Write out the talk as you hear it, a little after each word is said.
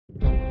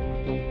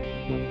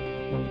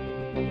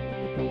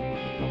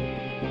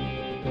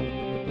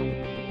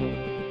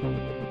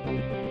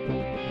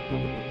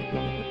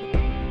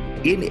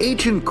In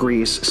ancient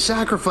Greece,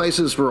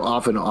 sacrifices were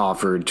often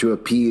offered to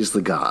appease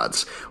the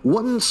gods.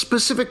 One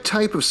specific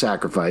type of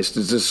sacrifice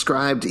is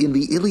described in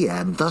the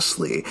Iliad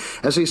thusly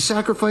as a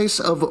sacrifice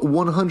of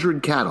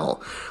 100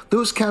 cattle.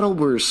 Those cattle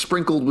were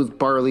sprinkled with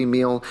barley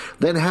meal,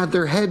 then had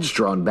their heads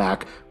drawn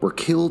back, were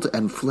killed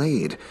and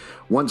flayed.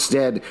 Once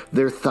dead,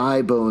 their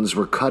thigh bones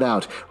were cut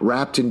out,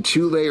 wrapped in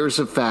 2 layers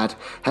of fat,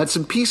 had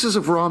some pieces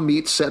of raw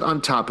meat set on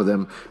top of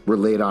them, were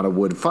laid on a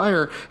wood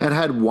fire, and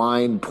had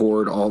wine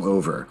poured all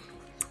over.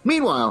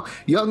 Meanwhile,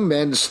 young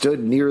men stood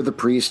near the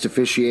priest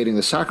officiating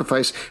the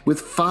sacrifice with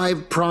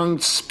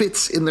 5-pronged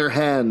spits in their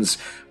hands.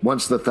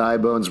 Once the thigh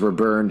bones were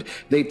burned,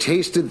 they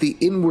tasted the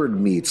inward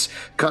meats,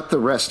 cut the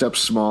rest up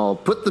small,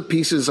 put the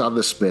pieces on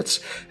the spits,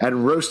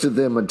 and roasted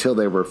them until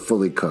they were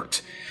fully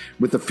cooked.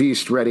 With the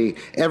feast ready,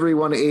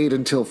 everyone ate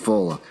until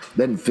full,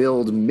 then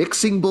filled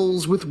mixing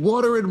bowls with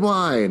water and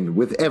wine,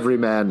 with every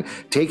man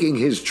taking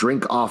his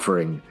drink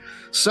offering.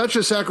 Such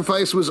a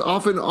sacrifice was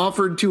often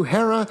offered to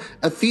Hera,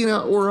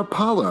 Athena, or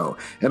Apollo,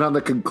 and on the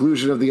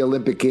conclusion of the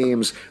Olympic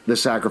Games, the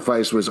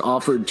sacrifice was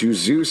offered to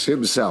Zeus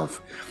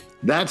himself.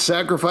 That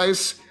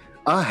sacrifice?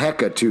 A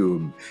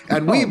hecatomb.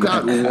 And we've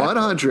got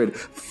 100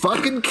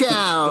 fucking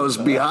cows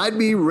behind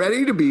me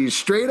ready to be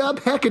straight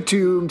up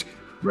hecatombed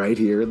right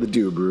here in the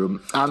Doom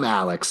Room. I'm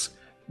Alex.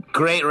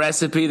 Great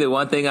recipe. The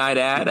one thing I'd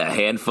add, a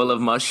handful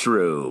of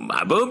mushroom.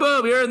 Boom,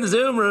 boom, you're in the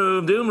Zoom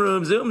room. Doom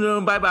room, Zoom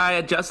room.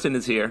 Bye-bye. Justin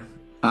is here.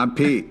 I'm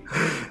Pete.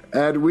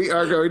 And we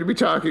are going to be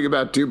talking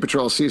about Doom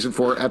Patrol Season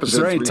 4, Episode 3. Is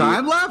there any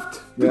time left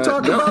to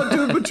talk about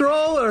Doom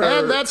Patrol? Or?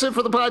 And that's it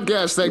for the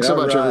podcast. Thanks so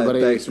much, everybody.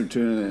 Thanks for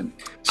tuning in.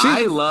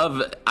 I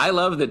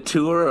love the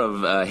tour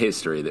of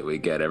history that we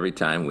get every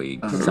time we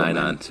sign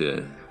on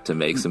to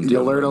make some Doom.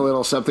 You'll learn a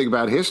little something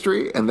about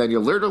history, and then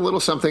you'll learn a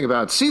little something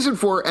about Season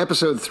 4,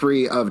 Episode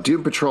 3 of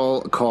Doom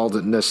Patrol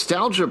called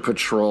Nostalgia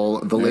Patrol.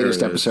 The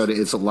latest episode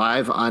is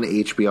live on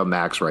HBO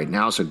Max right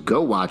now, so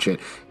go watch it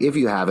if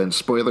you haven't.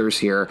 Spoilers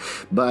here.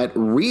 But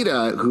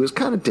Rita, who is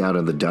kind of down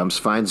in the dumps,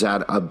 finds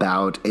out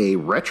about a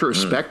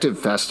retrospective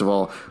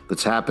festival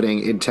that's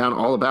happening in town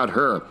all about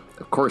her.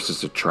 Of course,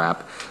 it's a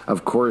trap.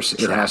 Of course,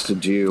 it has to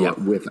do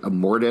with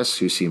Immortus,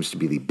 who seems to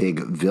be the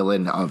big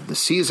villain of the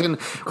season.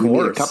 We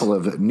meet a couple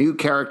of new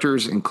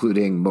characters,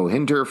 including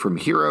Mohinder from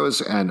Heroes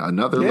and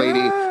another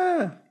lady.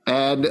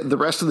 And the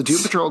rest of the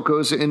Doom Patrol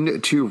goes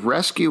in to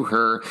rescue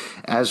her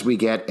as we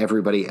get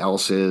everybody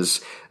else's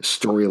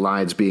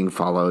storylines being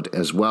followed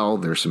as well.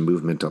 There's some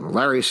movement on the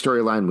Larry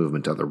storyline,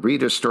 movement on the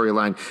Rita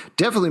storyline,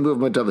 definitely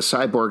movement on the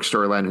Cyborg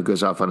storyline, who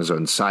goes off on his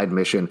own side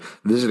mission,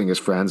 visiting his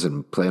friends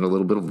and playing a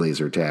little bit of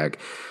laser tag.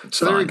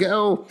 So there we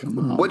go.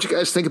 What'd you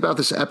guys think about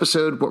this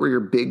episode? What were your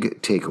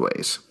big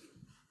takeaways?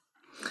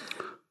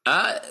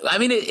 I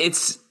mean,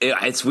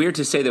 it's weird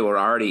to say that we're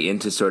already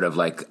into sort of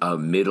like a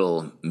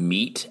middle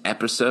meat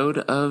episode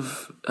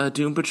of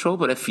Doom Patrol,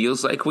 but it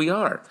feels like we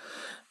are.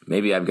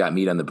 Maybe I've got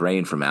meat on the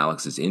brain from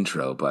Alex's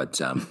intro, but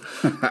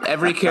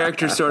every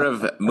character sort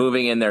of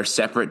moving in their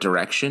separate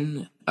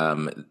direction.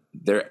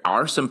 There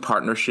are some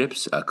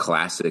partnerships, a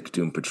classic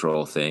Doom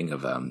Patrol thing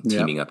of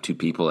teaming up 2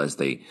 people as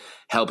they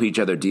help each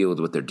other deal with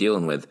what they're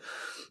dealing with.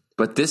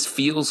 But this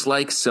feels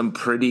like some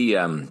pretty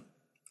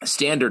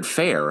standard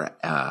fare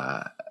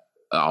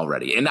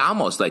already. And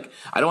almost like,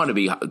 I don't want to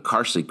be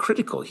harshly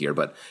critical here,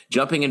 but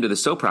jumping into the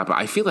soap opera,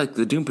 I feel like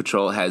the Doom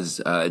Patrol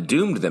has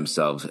doomed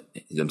themselves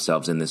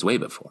in this way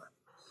before.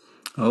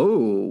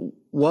 Oh,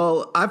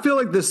 well, I feel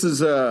like this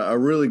is a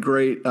really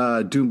great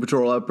Doom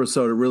Patrol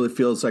episode. It really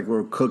feels like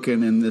we're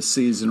cooking in this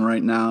season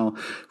right now,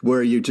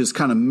 where you just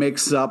kind of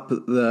mix up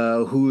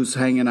the who's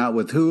hanging out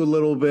with who a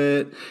little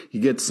bit. You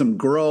get some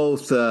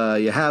growth.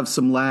 You have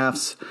some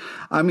laughs.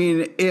 I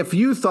mean, if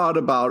you thought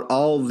about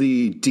all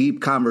the deep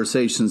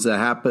conversations that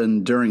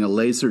happen during a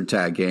laser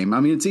tag game,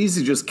 I mean, it's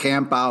easy to just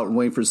camp out and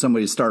wait for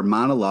somebody to start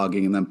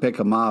monologuing and then pick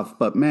them off.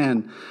 But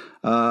man,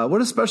 what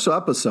a special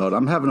episode.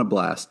 I'm having a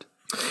blast.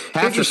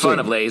 Half the fun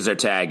of laser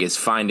tag is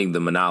finding the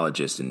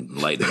monologist and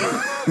lighting them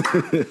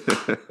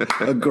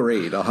up.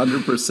 Agreed,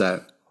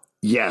 100%.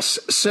 Yes.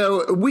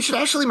 So we should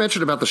actually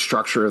mention about the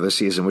structure of the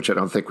season, which I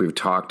don't think we've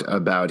talked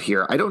about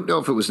here. I don't know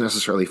if it was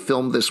necessarily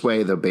filmed this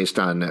way, though based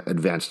on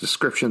advanced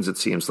descriptions, it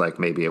seems like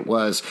maybe it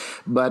was.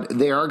 But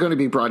they are going to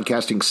be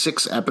broadcasting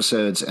 6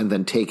 episodes and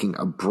then taking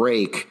a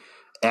break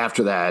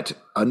after that,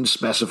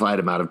 unspecified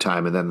amount of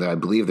time. And then I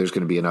believe there's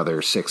going to be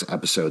another 6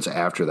 episodes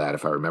after that,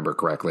 if I remember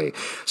correctly.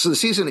 So the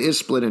season is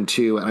split in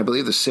 2, and I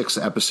believe the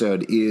 6th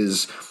episode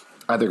is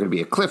either going to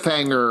be a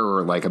cliffhanger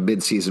or like a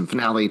mid-season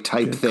finale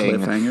type thing.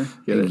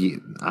 Cliffhanger? Get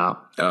it?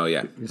 Oh,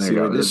 yeah. There you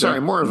go.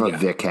 Sorry, more of a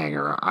Vic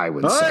hanger, I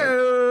would say.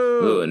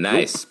 Ooh,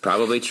 nice.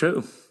 Probably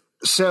true.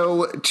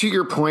 So to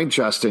your point,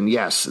 Justin,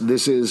 yes,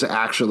 this is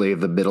actually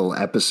the middle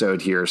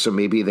episode here. So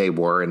maybe they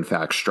were, in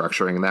fact,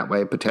 structuring that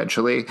way,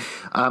 potentially.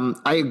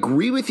 I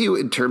agree with you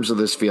in terms of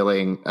this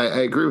feeling.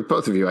 I agree with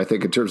both of you, I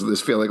think, in terms of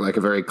this feeling like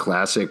a very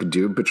classic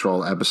Doom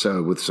Patrol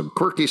episode with some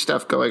quirky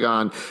stuff going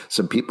on,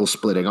 some people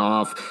splitting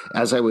off.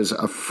 As I was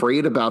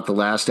afraid about the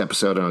last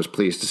episode, and I was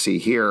pleased to see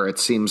here, it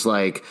seems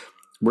like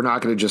we're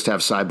not going to just have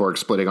Cyborg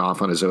splitting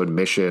off on his own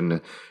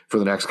mission for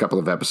the next couple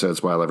of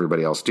episodes while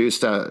everybody else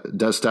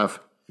does stuff.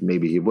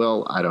 Maybe he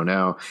will. I don't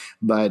know.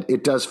 But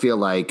it does feel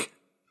like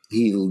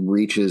he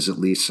reaches at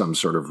least some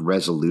sort of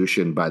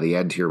resolution by the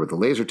end here with the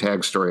laser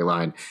tag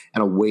storyline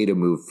and a way to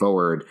move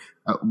forward.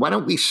 Why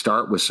don't we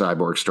start with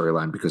Cyborg's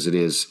storyline, because it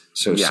is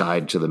so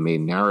side to the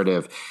main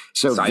narrative.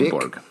 So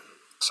Cyborg.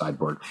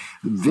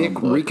 Vic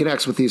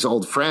reconnects with these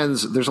old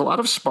friends. There's a lot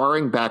of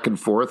sparring back and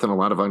forth and a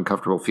lot of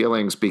uncomfortable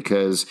feelings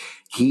because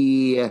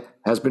he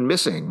has been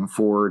missing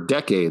for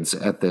decades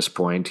at this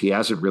point. He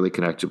hasn't really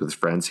connected with his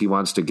friends. He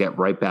wants to get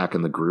right back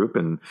in the group,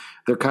 and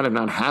they're kind of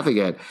not having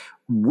it.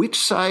 Which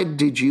side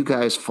did you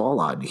guys fall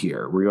on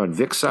here? Were you on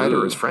Vic's side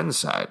or his friend's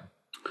side?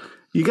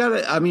 You got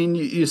to, I mean,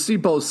 you see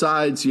both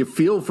sides. You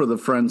feel for the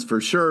friends for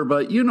sure,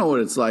 but you know what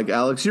it's like,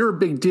 Alex. You're a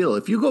big deal.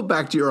 If you go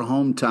back to your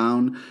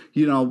hometown,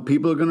 you know,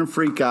 people are going to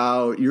freak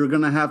out. You're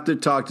going to have to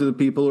talk to the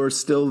people who are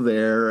still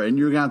there, and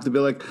you're going to have to be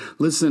like,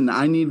 listen,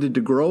 I needed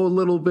to grow a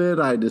little bit.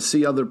 I had to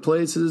see other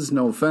places.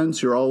 No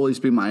offense. You'll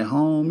always be my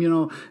home. You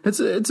know, it's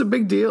a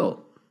big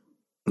deal.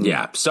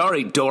 Yeah.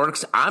 Sorry,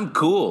 dorks. I'm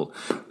cool.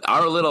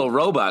 Our little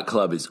robot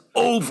club is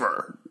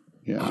over.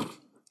 Yeah.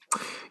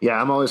 Yeah,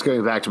 I'm always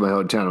going back to my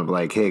hometown. I'm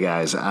like, hey,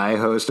 guys, I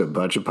host a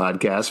bunch of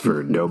podcasts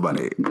for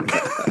nobody.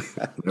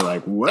 They're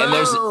like,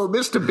 whoa,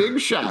 Mr. Big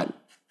Shot.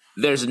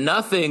 There's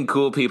nothing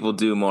cool people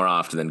do more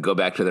often than go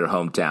back to their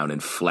hometown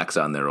and flex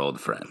on their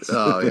old friends.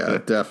 Oh, yeah,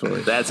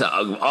 definitely. That's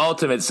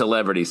ultimate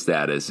celebrity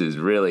status, is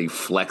really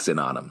flexing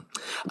on them.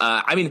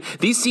 I mean,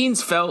 these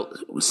scenes felt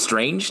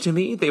strange to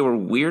me. They were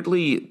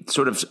weirdly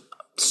sort of...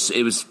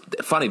 It was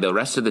funny. The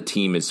rest of the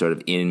team is sort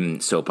of in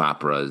soap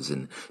operas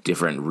and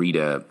different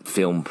Rita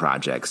film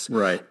projects.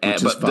 Right.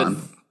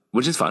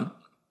 Which is fun.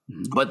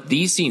 Mm-hmm. But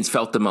these scenes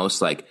felt the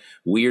most like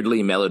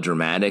weirdly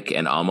melodramatic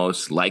and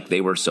almost like they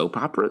were soap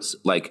operas.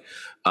 Like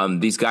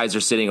these guys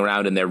are sitting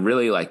around and they're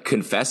really like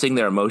confessing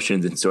their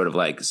emotions in sort of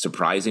like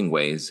surprising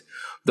ways.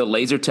 The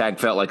laser tag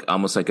felt like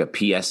almost like a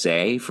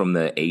PSA from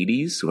the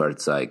 80s where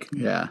it's like,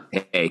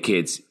 hey,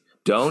 kids,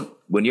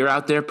 when you're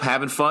out there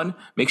having fun,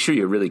 make sure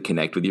you really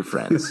connect with your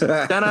friends.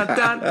 Dun, dun,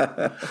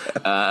 dun.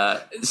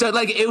 So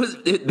like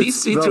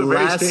these scenes the were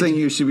very last strange. thing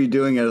you should be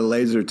doing at a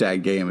laser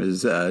tag game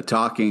is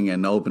talking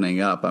and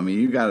opening up. I mean,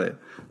 you got to.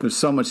 There's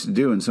so much to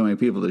do and so many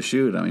people to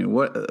shoot. I mean,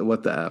 what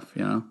the F,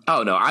 you know?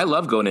 Oh no, I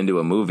love going into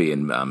a movie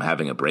and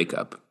having a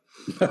breakup,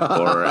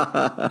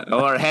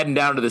 or heading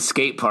down to the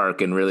skate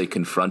park and really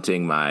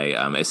confronting my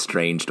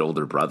estranged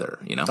older brother.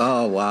 You know?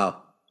 Oh wow.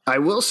 I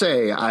will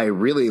say I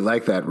really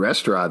like that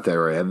restaurant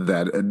they're in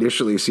that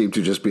initially seemed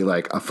to just be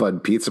like a fun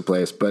pizza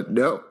place, but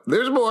no,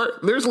 there's more.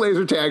 There's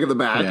laser tag in the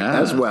back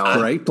as well.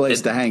 Great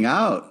place to hang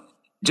out.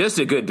 Just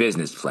a good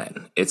business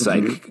plan. It's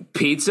like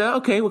pizza.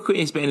 Okay, what could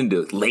you expand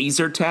into?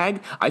 Laser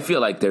tag. I feel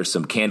like there's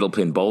some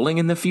candlepin bowling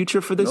in the future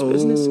for this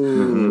business.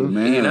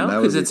 Man, you know,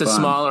 because it's a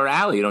smaller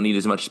alley. You don't need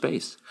as much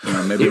space.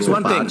 Maybe here's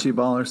one bocce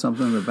ball or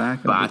something in the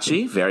back.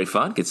 Bocce, very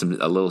fun. Get a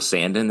little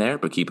sand in there,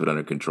 but keep it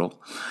under control.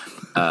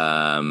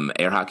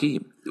 Air hockey.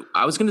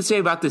 I was going to say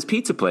about this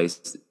pizza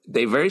place.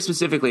 They very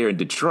specifically are in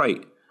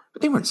Detroit,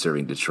 but they weren't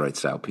serving Detroit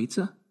style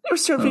pizza. They were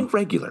serving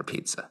regular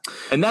pizza.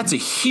 And that's a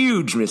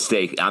huge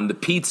mistake on the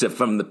pizza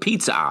from the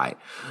pizza eye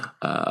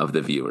of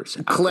the viewers.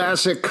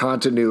 Classic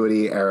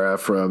continuity era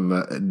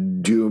from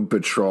Doom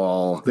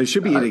Patrol. They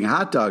should be eating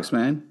hot dogs,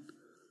 man.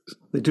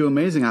 They do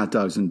amazing hot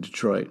dogs in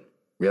Detroit.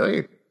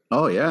 Really?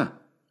 Oh, yeah.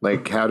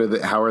 Like, how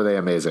are they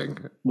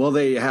amazing? Well,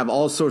 they have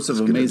all sorts of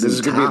amazing This is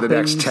going to be the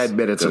next 10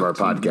 minutes of our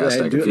podcast.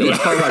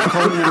 It's called like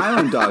Coney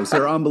Island dogs.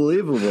 They're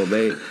unbelievable.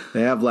 They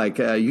have like,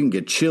 you can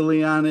get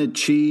chili on it,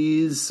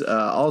 cheese,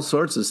 all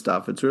sorts of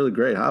stuff. It's really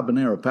great.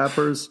 Habanero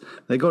peppers.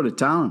 They go to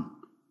town.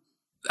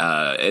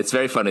 It's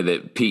very funny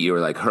that, Pete, you were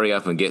like, hurry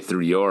up and get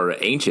through your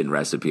ancient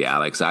recipe,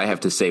 Alex. I have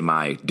to say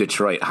my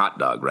Detroit hot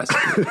dog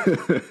recipe.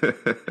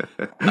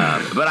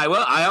 But I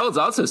will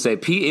also say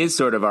Pete is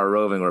sort of our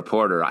roving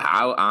reporter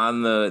out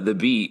on the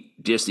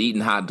beat, just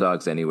eating hot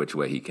dogs any which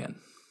way he can.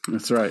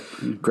 That's right.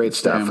 Great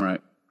stuff. Damn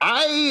right.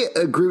 I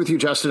agree with you,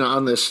 Justin,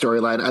 on this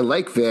storyline. I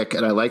like Vic,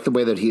 and I like the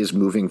way that he is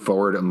moving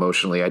forward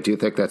emotionally. I do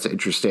think that's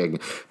interesting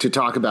to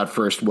talk about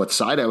first what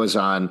side I was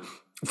on.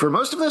 For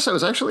most of this, I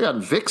was actually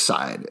on Vic's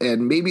side,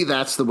 and maybe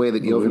that's the way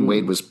that Jovan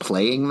Wade was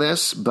playing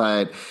this,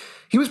 but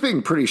he was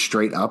being pretty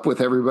straight up with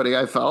everybody,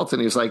 I felt,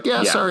 and he's like,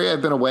 yeah, sorry,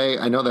 I've been away.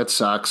 I know that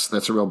sucks.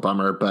 That's a real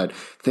bummer, but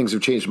things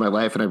have changed my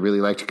life, and I really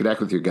like to connect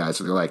with you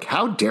guys. And they're like,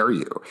 how dare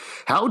you?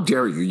 How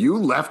dare you? You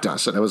left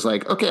us. And I was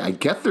like, okay, I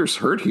get there's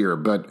hurt here,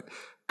 but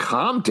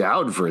calm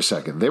down for a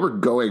second. They were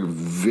going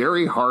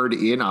very hard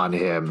in on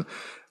him.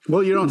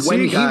 Well, you don't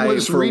see he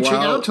was reaching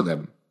out to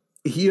them.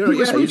 He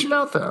was reaching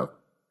out, though.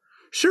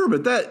 Sure,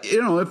 but that,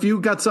 you know, if you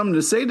got something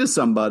to say to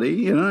somebody,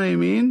 you know what I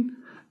mean?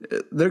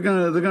 They're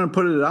gonna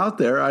put it out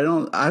there.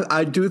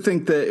 I do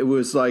think that it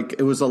was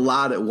a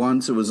lot at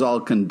once. It was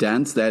all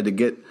condensed. They had to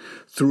get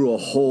through a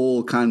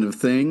whole kind of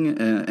thing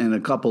and a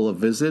couple of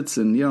visits,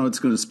 and it's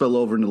going to spill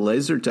over into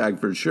laser tag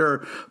for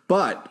sure.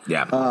 But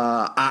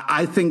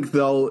I think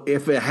though,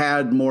 if it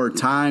had more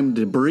time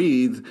to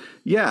breathe,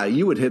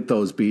 you would hit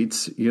those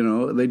beats.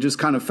 They just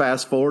kind of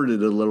fast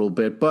forwarded a little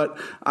bit. But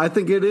I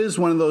think it is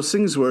one of those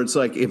things where it's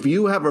like, if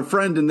you have a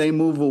friend and they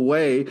move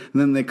away and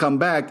then they come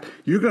back,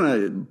 you're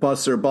going to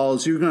bust their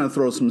balls. You're going to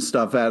throw some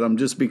stuff at them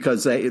just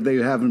because they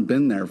haven't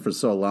been there for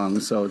so long.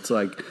 So it's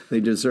like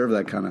they deserve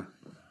that kind of.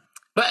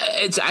 But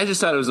I just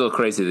thought it was a little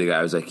crazy. The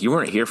guy was like, "You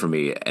weren't here for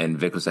me," and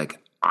Vic was like,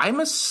 "I'm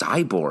a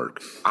cyborg.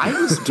 I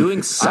was doing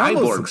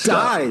cyborg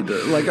stuff." Died.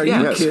 Like, are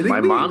you kidding my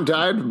me? mom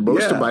died.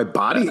 Most of my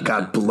body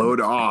got blown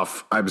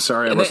off. I'm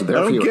sorry I wasn't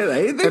there for you. Get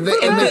anything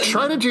and they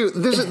try to do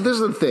this. This is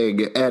the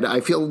thing, and I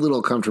feel a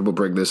little comfortable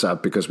bringing this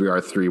up because we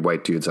are three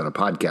white dudes on a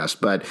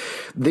podcast. But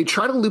they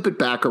try to loop it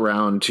back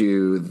around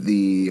to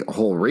the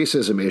whole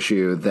racism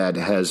issue that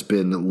has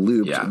been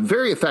looped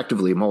very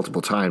effectively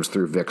multiple times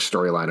through Vic's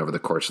storyline over the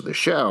course of the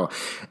show,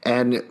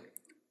 and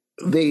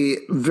they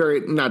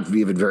not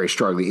even very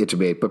strongly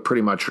intimate, but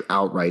pretty much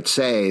outright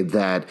say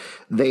that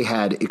they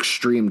had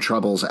extreme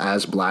troubles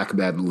as black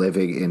men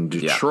living in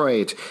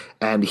Detroit,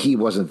 and he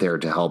wasn't there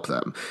to help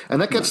them.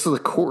 And that gets to the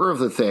core of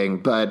the thing,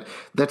 but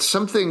that's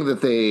something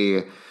that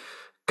they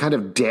kind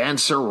of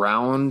dance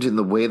around in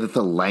the way that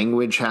the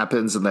language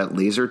happens in that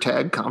laser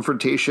tag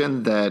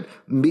confrontation that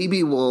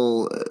maybe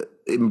will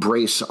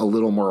embrace a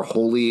little more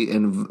wholly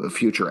in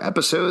future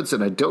episodes.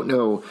 And I don't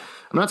know,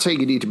 I'm not saying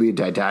you need to be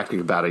didactic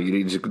about it.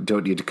 You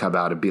don't need to come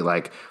out and be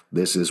like,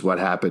 this is what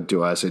happened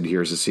to us and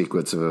here's a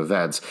sequence of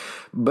events.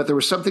 But there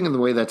was something in the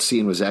way that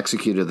scene was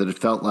executed that it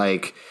felt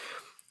like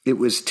it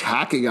was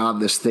tacking on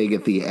this thing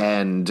at the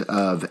end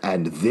of,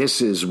 and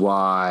this is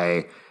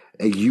why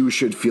you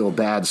should feel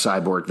bad,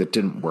 Cyborg, that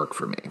didn't work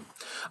for me.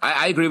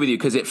 I agree with you,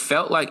 because it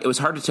felt like it was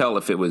hard to tell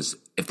if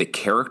the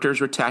characters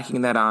were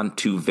tacking that on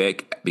to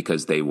Vic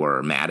because they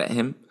were mad at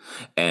him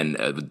and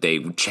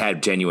they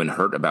had genuine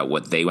hurt about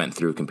what they went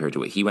through compared to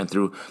what he went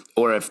through,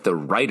 or if the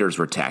writers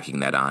were tacking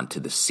that on to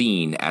the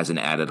scene as an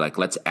added, like,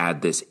 let's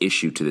add this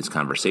issue to this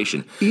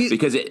conversation.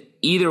 Because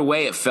either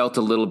way, it felt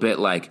a little bit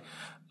like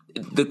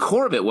the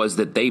core of it was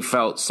that they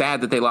felt sad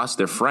that they lost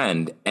their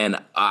friend, and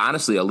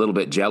honestly a little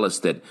bit jealous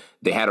that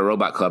they had a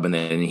robot club and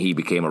then he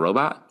became a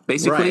robot,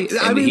 basically.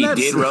 Right. And he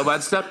did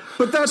robot stuff.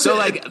 But that's so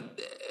like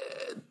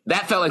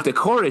that felt like the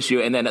core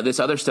issue, and then this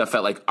other stuff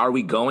felt like, are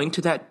we going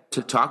to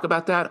talk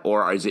about that,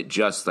 or is it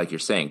just like you're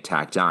saying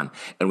tacked on,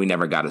 and we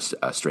never got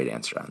a straight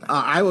answer on that?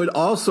 I would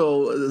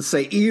also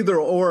say either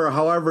or,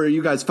 however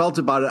you guys felt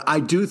about it.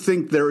 I do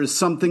think there is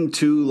something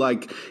to,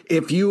 like,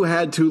 if you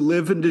had to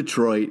live in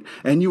Detroit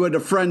and you had a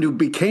friend who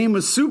became a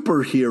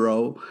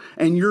superhero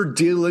and you're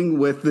dealing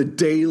with the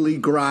daily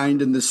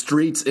grind in the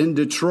streets in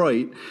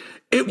Detroit,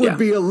 it would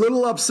be a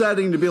little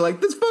upsetting to be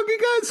like, this fucking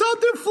guy's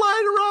out there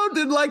flying around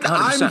and like,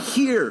 100%. I'm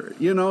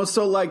here,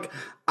 So like,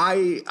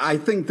 I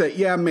think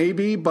that,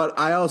 maybe, but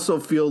I also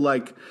feel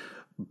like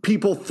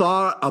people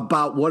thought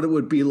about what it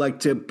would be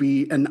like to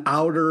be an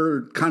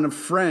outer kind of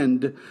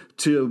friend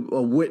to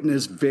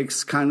witness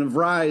Vic's kind of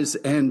rise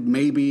and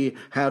maybe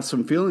have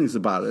some feelings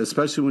about it,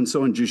 especially when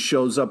someone just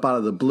shows up out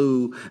of the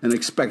blue and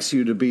expects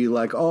you to be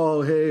like,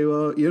 oh, hey,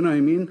 well, you know what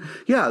I mean?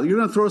 Yeah, you're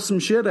going to throw some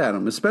shit at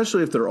them,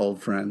 especially if they're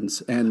old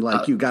friends and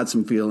like you got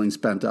some feelings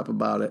pent up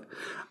about it.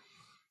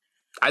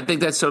 I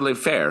think that's totally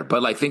fair,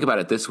 but like, think about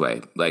it this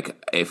way: like,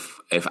 if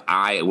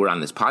we're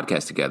on this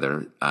podcast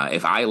together,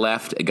 if I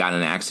left, got in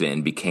an accident,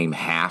 and became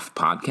half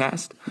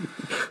podcast,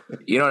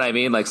 you know what I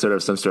mean? Like, sort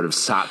of some sort of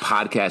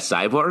podcast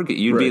cyborg,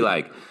 you'd be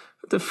like,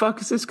 what the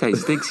fuck is this guy? He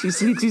thinks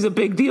he's a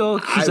big deal.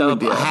 He's a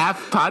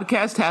half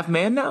podcast, half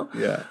man now?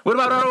 Yeah. What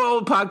about our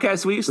old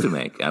podcast we used to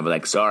make? I'm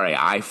like, sorry,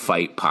 I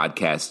fight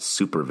podcast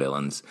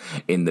supervillains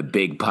in the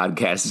big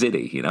podcast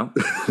city,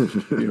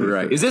 You're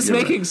right. Is this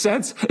making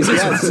sense? Is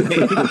this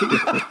insane?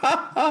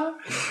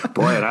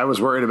 Boy, and I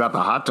was worried about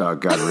the hot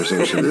dog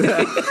conversation.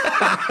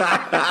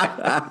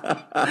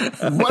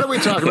 Why don't we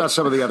talk about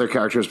some of the other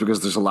characters,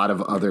 because there's a lot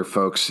of other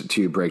folks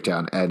to break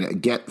down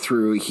and get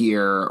through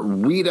here.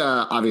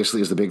 Rita,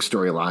 obviously, is the big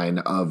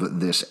storyline of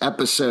this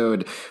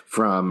episode,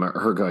 from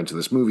her going to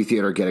this movie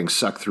theater, getting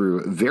sucked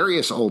through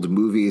various old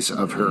movies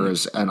of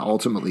hers, and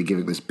ultimately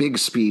giving this big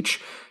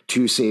speech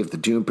to save the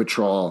Doom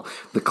Patrol.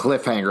 The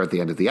cliffhanger at the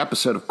end of the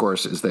episode, of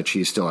course, is that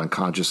she's still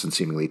unconscious and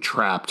seemingly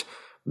trapped,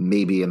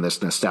 maybe in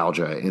this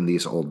nostalgia in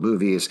these old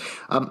movies.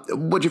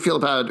 What'd you feel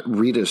about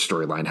Rita's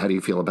storyline? How do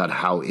you feel about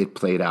how it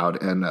played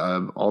out and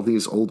all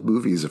these old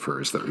movies of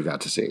hers that we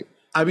got to see?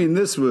 I mean,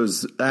 this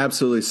was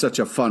absolutely such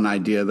a fun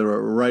idea. The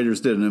writers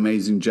did an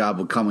amazing job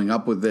of coming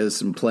up with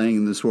this and playing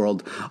in this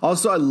world.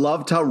 Also, I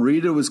loved how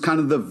Rita was kind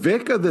of the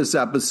Vic of this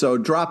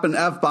episode, dropping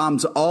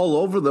F-bombs all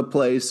over the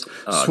place,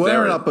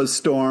 swearing up a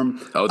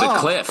storm. Oh, the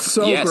Cliff.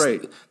 So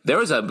great. There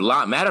was a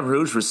lot. Madame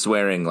Rouge was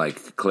swearing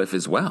like Cliff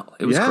as well.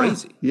 It was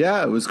crazy.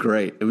 Yeah, it was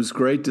great. It was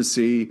great to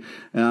see.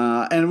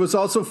 And it was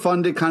also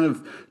fun to kind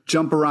of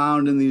jump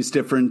around in these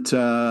different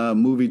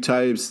movie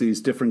types, these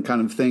different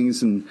kind of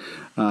things, and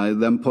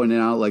them pointing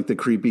out, like the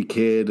creepy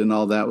kid and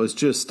all that was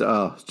just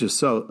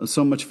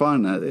so much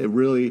fun. It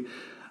really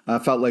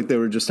felt like they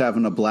were just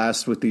having a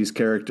blast with these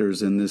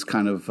characters in this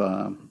kind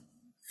of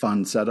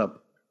fun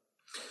setup.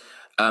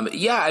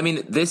 I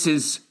mean,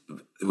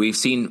 we've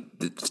seen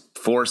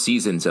 4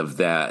 seasons of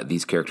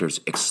these characters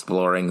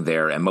exploring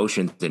their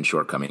emotions and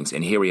shortcomings.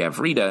 And here we have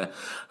Rita,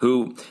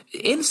 who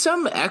in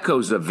some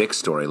echoes of Vic's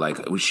story,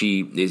 like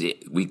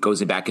we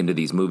goes back into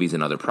these movies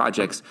and other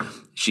projects,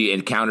 she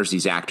encounters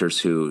these actors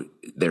who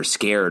they're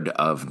scared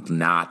of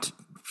not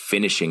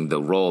finishing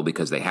the role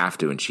because they have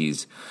to. And she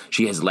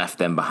has left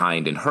them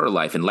behind in her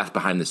life and left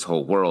behind this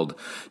whole world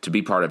to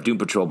be part of Doom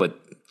Patrol. But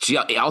she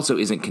also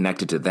isn't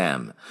connected to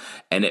them.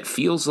 And it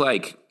feels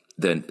like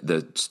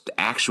the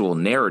actual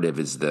narrative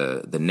is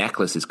the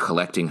necklace is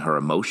collecting her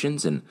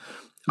emotions and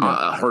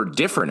her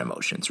different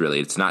emotions, really.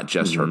 It's not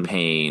just her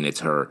pain, it's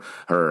her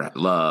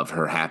love,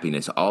 her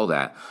happiness, all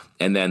that.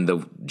 And then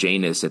the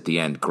Janus at the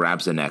end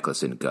grabs the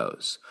necklace and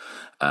goes.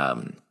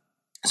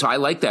 So I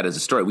like that as a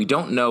story. We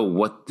don't know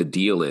what the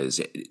deal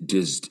is.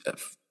 Does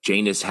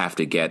Janus have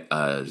to get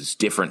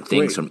different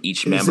things from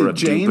each member of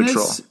Doom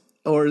Patrol?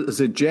 Or is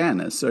it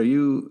Janice?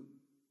 Am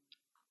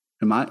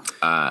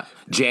I?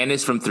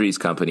 Janice from Three's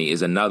Company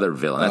is another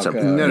villain. That's a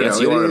villain.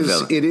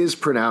 It is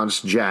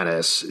pronounced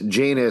Janice.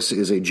 Janus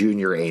is a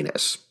junior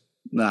anus.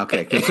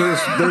 Okay, because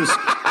there's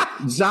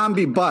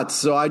zombie butts,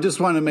 so I just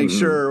want to make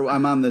sure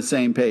I'm on the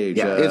same page.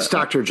 Yeah, it's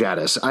Dr.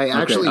 Janice. I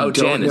actually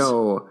don't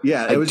know.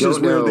 Yeah, it was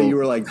just weird that you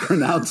were like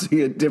pronouncing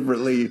it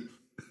differently.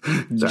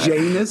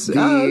 Janus?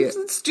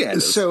 It's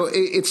Janus. So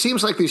it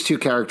seems like these two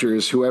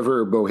characters,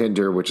 whoever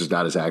Mohinder, which is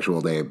not his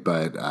actual name,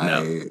 but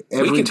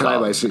every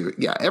time I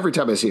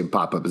see him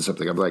pop up in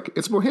something, I'm like,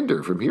 it's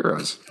Mohinder from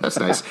Heroes. That's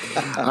nice.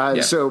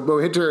 So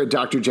Mohinder and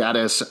Dr.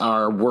 Janice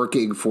are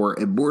working for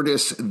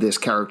Immortus, this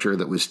character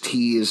that was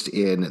teased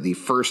in the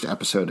first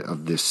episode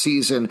of this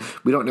season.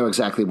 We don't know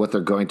exactly what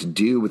they're going to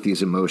do with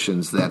these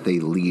emotions that they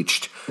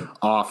leached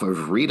off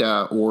of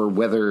Rita, or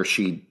whether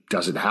she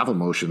doesn't have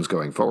emotions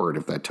going forward,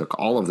 if that took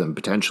all of them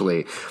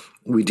potentially.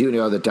 We do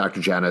know that Dr.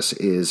 Janice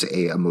is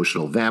a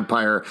emotional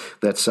vampire.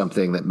 That's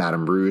something that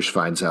Madame Rouge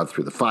finds out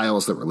through the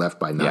files that were left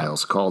by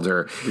Niles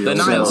Calder. The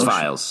Niles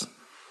files.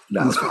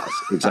 Niles files,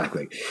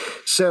 exactly.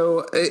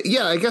 So,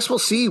 I guess we'll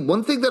see.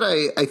 One thing that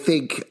I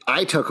think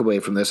I took away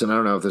from this, and I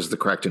don't know if this is the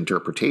correct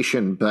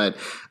interpretation, but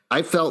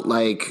I felt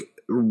like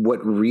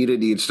what Rita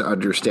needs to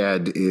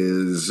understand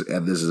is,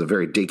 and this is a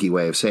very dinky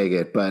way of saying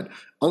it, but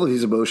all of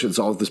these emotions,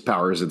 all of this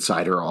power is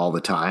inside her all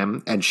the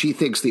time. And she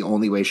thinks the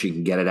only way she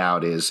can get it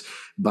out is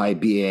by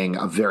being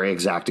a very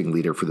exacting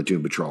leader for the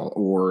Doom Patrol,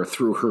 or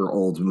through her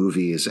old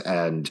movies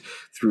and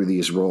through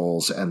these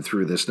roles and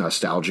through this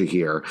nostalgia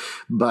here.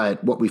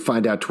 But what we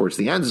find out towards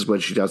the end is when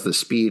she does the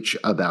speech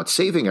about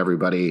saving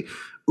everybody,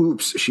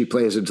 oops, she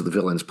plays into the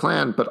villain's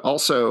plan, but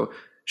also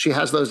she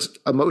has those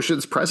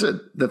emotions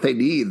present that they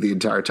need the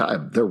entire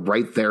time. They're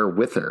right there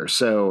with her.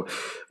 So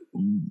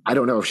I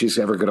don't know if she's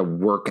ever going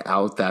to work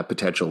out that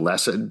potential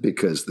lesson,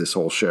 because this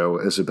whole show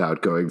is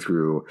about going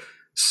through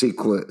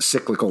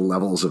cyclical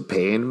levels of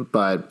pain.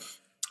 But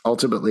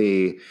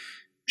ultimately,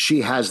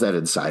 she has that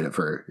inside of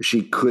her.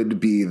 She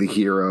could be the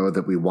hero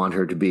that we want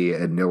her to be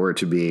and know her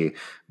to be,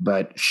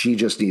 but she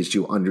just needs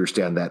to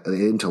understand that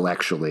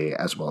intellectually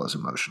as well as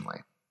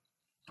emotionally.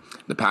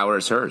 The power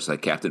is hers,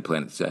 like Captain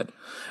Planet said.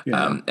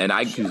 Yeah. And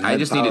I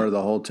just power needed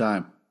the whole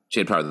time. She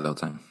had power the whole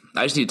time.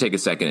 I just need to take a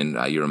second,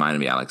 and you reminded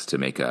me, Alex, to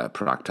make a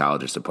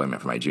proctologist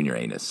appointment for my junior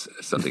anus,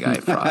 something I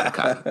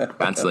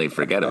constantly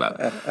forget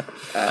about.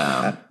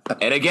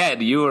 And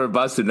again, you were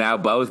busted now,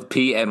 both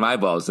pee and my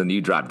balls, and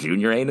you dropped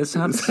junior anus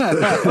on us?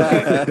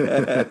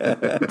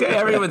 Okay,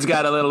 everyone's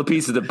got a little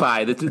piece of the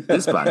pie.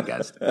 This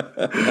podcast.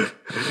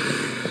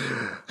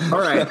 All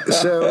right,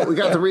 so we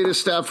got the Rita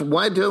stuff.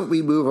 Why don't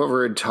we move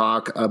over and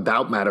talk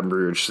about Madame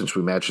Rouge, since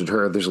we mentioned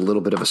her? There's a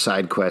little bit of a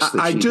side quest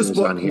that she does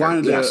on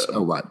here.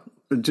 What?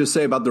 Just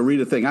say about the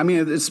Rita thing. I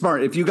mean, it's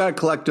smart. If you got to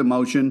collect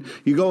emotion,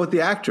 you go with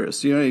the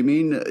actress. You know what I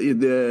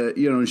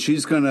mean?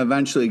 She's going to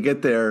eventually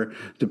get there,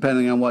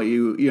 depending on what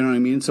you know what I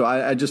mean? So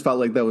I just felt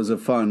like that was a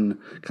fun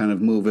kind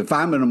of move. If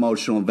I'm an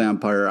emotional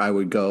vampire, I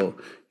would go,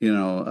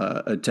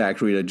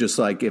 attack Rita. Just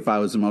like if I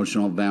was an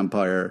emotional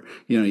vampire,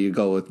 you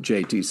go with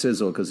JT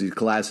Sizzle because he's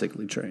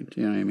classically trained.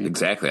 You know what I mean?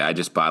 Exactly. I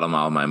just bottom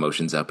all my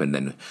emotions up and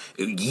then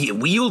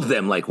wield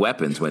them like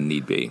weapons when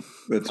need be.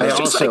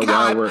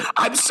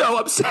 I'm so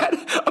upset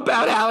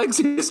about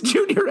Alex's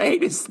junior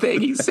anus thing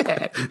he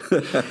said.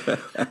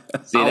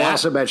 I'll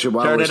also mention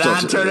while turn we're it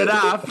on, turn it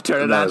off,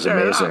 turn it on. That was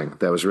amazing.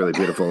 That was really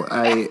beautiful.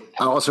 I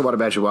also want to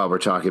mention while we're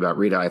talking about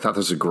Rita, I thought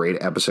this was a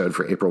great episode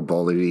for April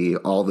Bowlby.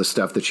 All the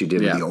stuff that she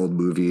did in the old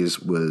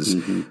movies was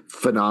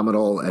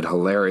phenomenal and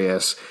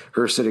hilarious.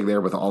 Her sitting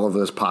there with all of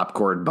those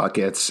popcorn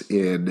buckets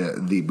in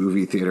the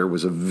movie theater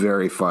was a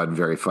very fun,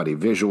 very funny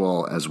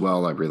visual as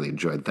well. I really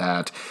enjoyed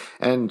that.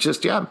 And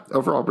just,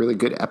 overall, really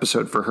good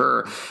episode for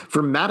her.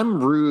 For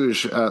Madame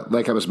Rouge,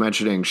 like I was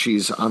mentioning,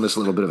 she's on this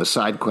little bit of a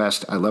side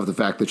quest. I love the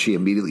fact that she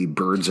immediately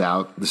burns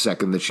out the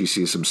second that she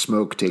sees some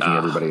smoke taking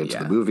everybody into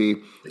the movie.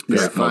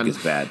 Very fun. Smoke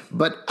is bad.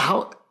 But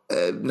how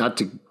not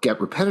to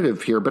get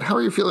repetitive here, but how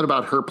are you feeling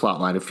about her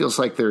plotline? It feels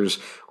like there's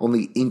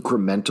only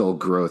incremental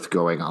growth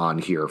going on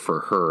here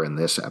for her in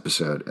this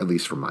episode, at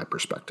least from my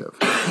perspective.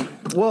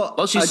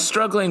 Well, she's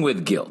struggling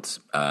with guilt,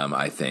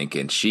 I think,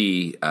 and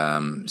she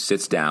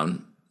sits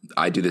down.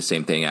 I do the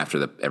same thing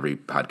after every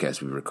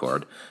podcast we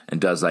record,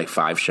 and does like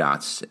 5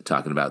 shots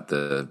talking about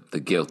the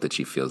guilt that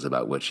she feels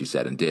about what she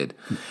said and did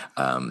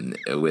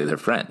with her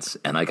friends.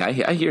 And like, I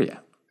hear you.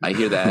 I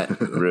hear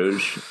that,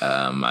 Rouge.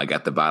 I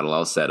got the bottle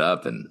all set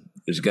up, and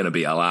there's going to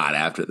be a lot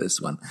after this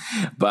one.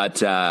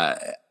 But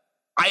I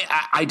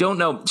don't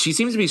know. She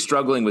seems to be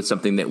struggling with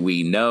something that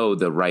we know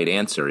the right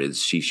answer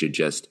is. She should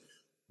just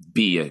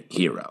be a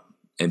hero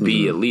and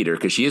be a leader,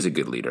 because she is a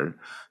good leader,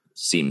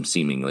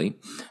 seemingly.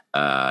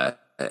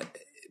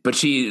 But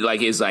she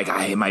is like,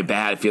 am I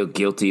bad? I feel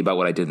guilty about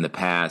what I did in the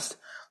past.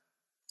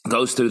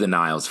 Goes through the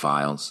Niles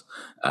files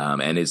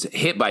and is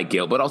hit by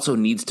guilt, but also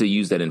needs to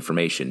use that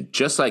information.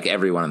 Just like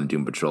everyone on the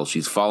Doom Patrol,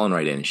 she's fallen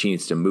right in. She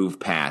needs to move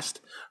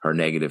past her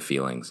negative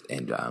feelings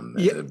and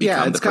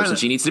become the person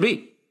she needs to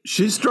be.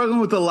 She's struggling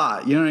with a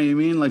lot. You know what I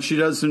mean? Like, she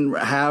doesn't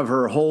have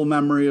her whole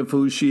memory of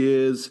who she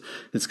is.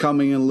 It's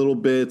coming in little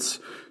bits.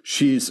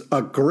 She's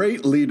a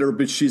great leader,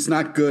 but she's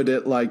not good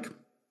at like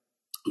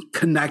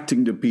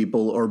connecting to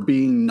people or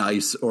being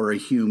nice or a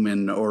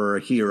human or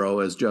a hero,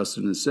 as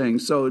Justin is saying.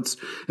 So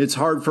it's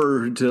hard for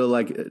her to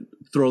like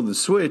throw the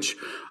switch.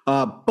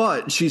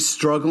 But she's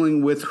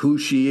struggling with who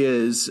she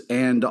is,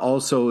 and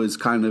also is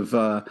kind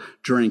of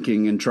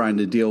drinking and trying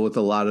to deal with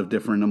a lot of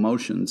different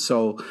emotions.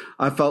 So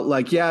I felt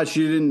like,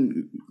 she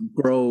didn't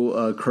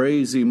grow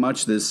crazy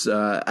much this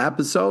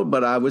episode,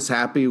 but I was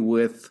happy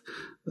with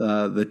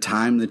the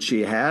time that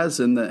she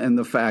has, and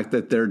the fact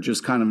that they're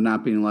just kind of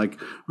not being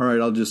like, all right,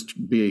 I'll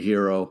just be a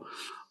hero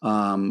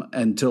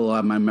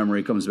until my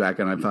memory comes back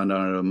and I found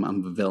out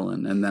I'm a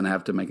villain, and then I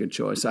have to make a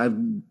choice.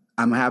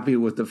 I'm happy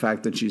with the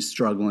fact that she's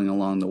struggling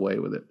along the way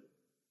with it.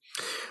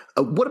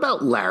 What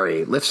about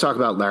Larry? Let's talk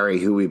about Larry,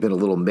 who we've been a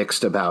little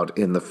mixed about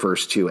in the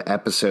first 2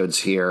 episodes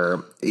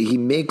here. He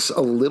makes a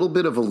little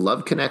bit of a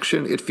love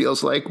connection, it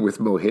feels like, with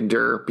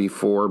Mohinder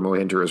before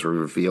Mohinder is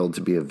revealed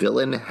to be a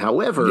villain.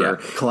 However,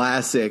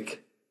 classic.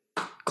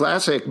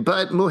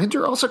 But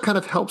Mohinder also kind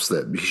of helps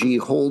them. She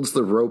holds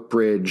the rope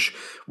bridge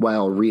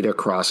while Rita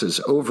crosses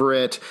over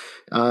it.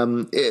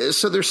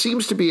 So there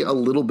seems to be a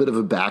little bit of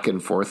a back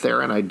and forth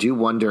there. And I do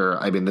wonder,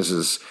 this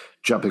is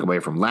jumping away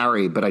from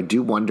Larry, but I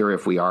do wonder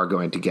if we are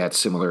going to get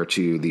similar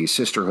to the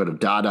Sisterhood of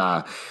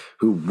Dada,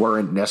 who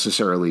weren't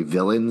necessarily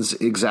villains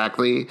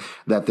exactly,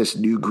 that this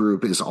new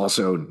group is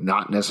also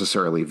not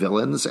necessarily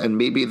villains. And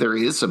maybe there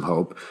is some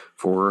hope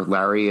for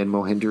Larry and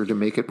Mohinder to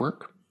make it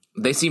work.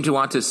 They seem to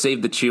want to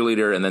save the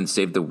cheerleader and then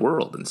save the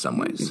world in some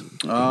ways.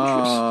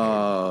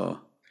 Oh.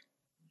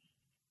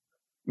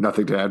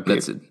 Nothing to add.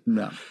 That's it.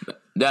 No.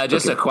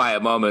 Just a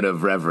quiet moment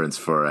of reverence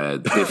for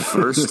the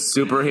first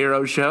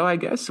superhero show, I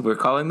guess we're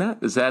calling that.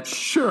 Is that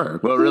sure?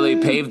 What really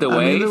paved the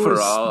way for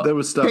all? There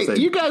was stuff. Hey,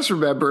 do you guys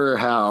remember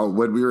how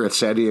when we were at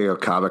San Diego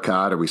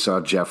Comic-Con and we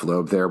saw Jeff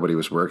Loeb there when he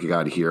was working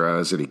on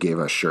Heroes and he gave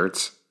us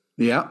shirts?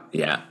 Yeah.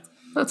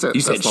 That's it.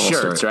 You said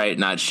shirts, right?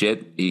 Not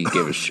shit. He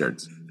gave us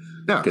shirts.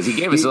 No, because he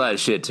gave us a lot of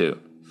shit too.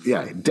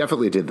 Yeah, he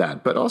definitely did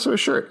that, but also a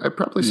shirt. I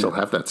probably still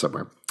have that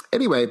somewhere.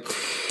 Anyway,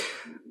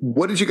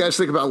 what did you guys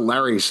think about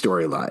Larry's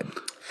storyline?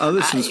 Oh,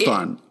 this was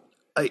fun.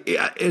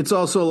 It's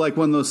also like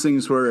one of those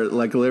things where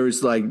like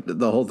Larry's like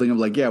the whole thing of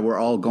like, we're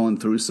all going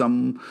through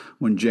some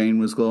when Jane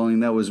was glowing.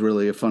 That was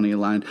really a funny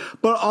line.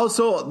 But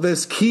also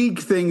this Keeg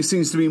thing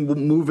seems to be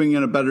moving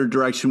in a better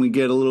direction. We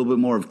get a little bit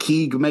more of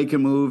Keeg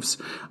making moves.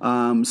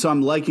 So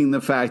I'm liking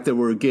the fact that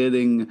we're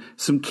getting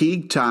some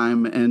Keeg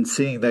time and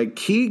seeing that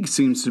Keeg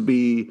seems to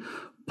be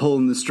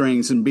pulling the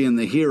strings and being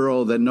the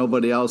hero that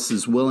nobody else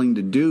is willing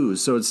to do.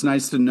 So it's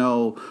nice to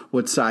know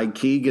what side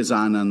Keeg is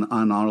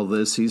on all of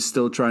this. He's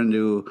still trying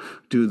to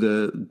do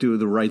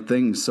the right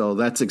thing. So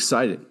that's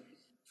exciting.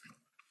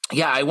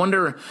 Yeah, I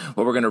wonder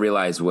what we're going to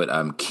realize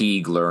what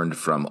Keeg learned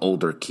from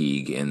older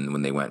Keeg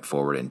when they went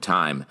forward in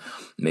time.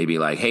 Maybe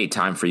like, hey,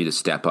 time for you to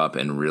step up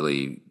and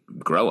really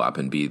grow up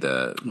and be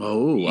the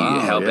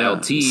help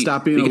LT.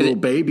 Stop being a little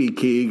baby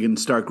Keeg and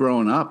start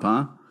growing up,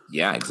 huh?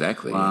 Yeah,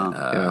 exactly. Wow.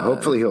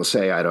 Hopefully he'll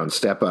say, I don't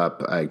step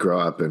up, I grow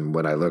up, and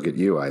when I look at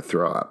you, I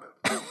throw up.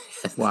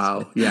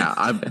 Wow. Yeah.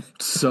 That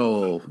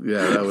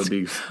would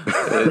be.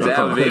 That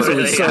would be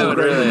really, so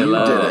great. Really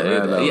love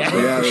it.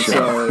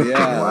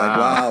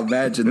 Wow.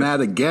 Imagine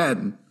that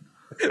again.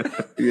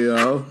 You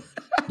know?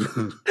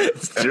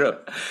 It's true.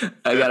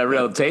 I got a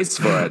real taste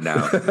for it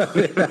now.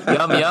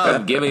 Yum,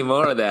 yum. Give me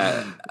more of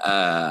that.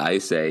 I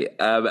say.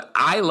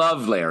 I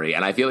love Larry,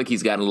 and I feel like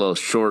he's gotten a little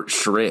short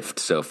shrift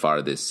so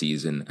far this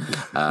season.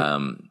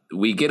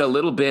 We get a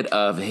little bit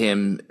of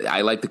him.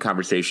 I like the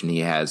conversation he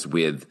has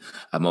with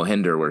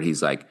Mohinder, where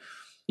he's like,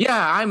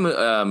 yeah,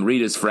 I'm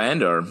Rita's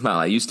friend, or, well,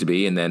 I used to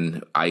be, and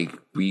then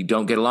we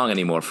don't get along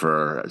anymore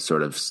for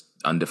sort of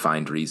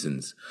undefined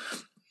reasons.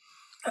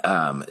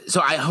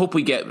 So I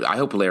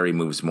hope Larry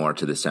moves more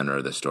to the center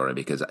of the story,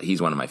 because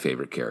he's one of my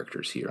favorite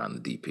characters here on the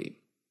DP.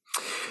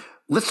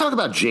 Let's talk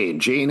about Jane.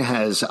 Jane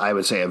has, I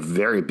would say, a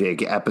very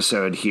big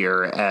episode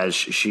here as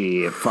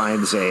she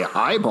finds a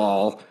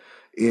eyeball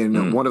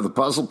in one of the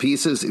puzzle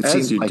pieces. It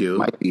seems like it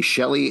might be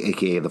Shelley,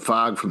 a.k.a. the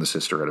Fog from the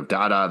Sisterhood of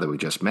Dada that we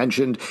just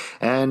mentioned.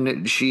 And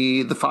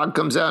the Fog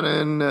comes out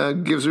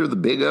and gives her the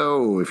big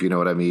O, if you know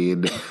what I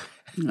mean.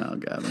 Oh,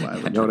 God. Why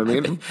would you know what I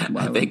mean?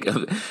 I think,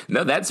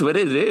 no, that's what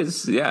it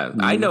is. Yeah,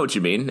 I know what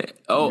you mean.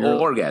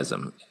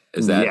 Orgasm.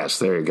 Is that? Yes,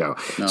 there you go.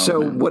 No,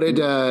 so man. What did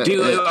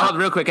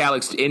real quick,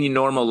 Alex? In your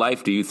normal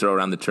life, do you throw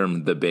around the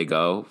term "the big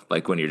O"?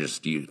 Like when you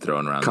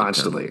throwing around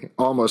constantly,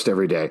 almost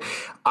every day?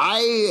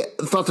 I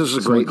thought this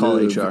was a great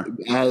move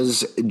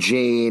as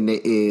Jane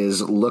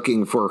is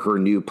looking for her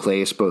new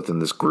place, both in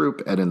this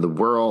group and in the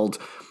world.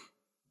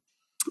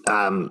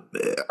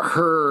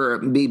 Her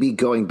maybe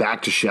going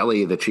back to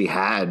Shelley that she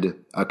had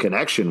a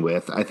connection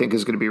with, I think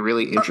is going to be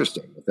really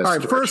interesting. All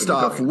right, first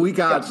off, we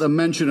got the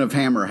mention of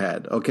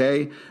Hammerhead,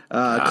 okay?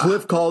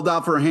 Cliff called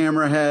out for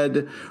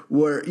Hammerhead.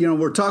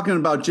 We're talking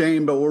about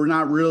Jane, but we're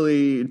not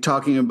really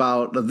talking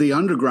about the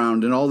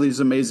underground and all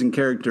these amazing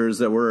characters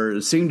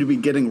that seem to be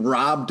getting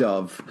robbed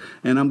of.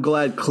 And I'm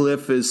glad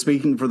Cliff is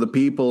speaking for the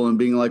people and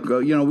being like,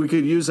 we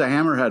could use a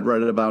Hammerhead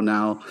right about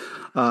now.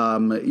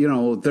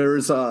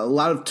 There's a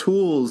lot of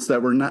tools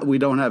that we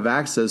don't have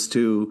access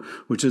to,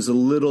 which is a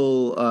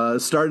little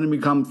starting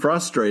to become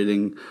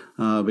frustrating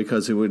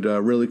because it would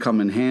really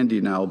come in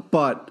handy now.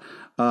 But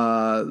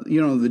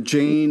the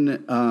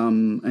Jane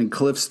and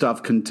Cliff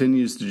stuff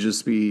continues to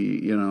just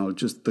be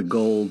just the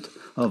gold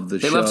of the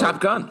show. They love Top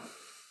Gun.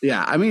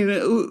 Yeah, I mean,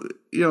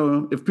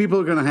 if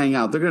people are going to hang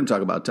out, they're going to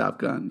talk about Top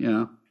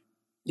Gun.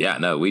 Yeah,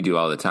 no, we do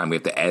all the time. We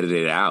have to edit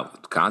it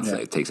out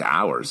constantly. Yeah. It takes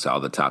hours, all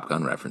the Top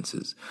Gun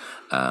references.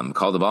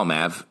 Call the ball,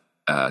 Mav.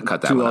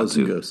 Cut that one out,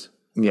 too. Goes.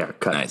 Yeah,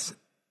 cut. Nice.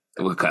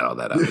 We'll cut all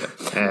that out.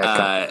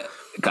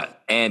 Cut.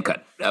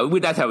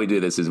 That's how we do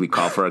this, is we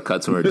call for our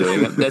cuts when we're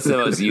doing it. That's the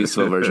most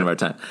useful version of our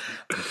time.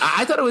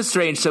 I thought it was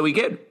strange. So we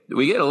get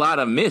a lot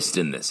of mist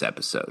in this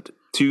episode.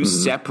 Two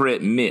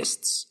separate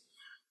mists.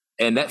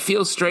 And that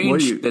feels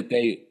strange that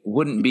they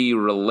wouldn't be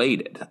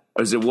related.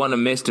 Or is it one a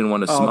mist and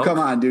one a smoke? Oh, come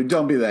on, dude.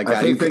 Don't be that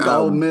guy. You think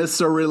all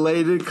mists are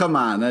related? Come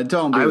on.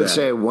 Don't be that. I would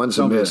say one's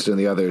a mist and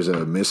the other's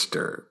a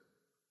mister.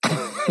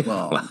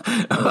 Well,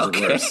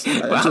 okay.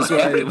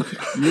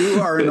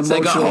 You are an emotional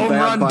like a home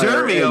run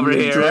derby over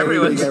here.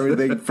 Everyone's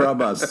everything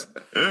from us.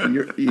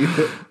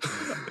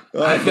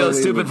 I feel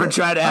stupid for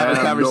trying to have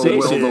a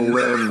conversation. No will to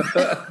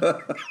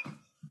live.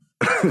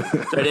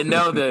 I didn't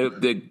know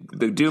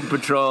the Doom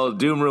Patrol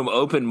Doom Room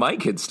open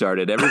mic had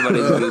started.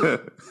 Everybody's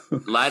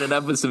lining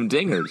up with some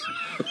dingers.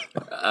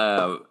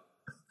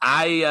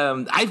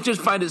 I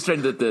just find it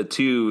strange that the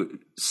two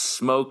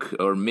smoke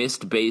or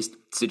mist based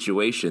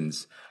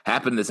situations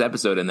happen this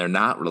episode and they're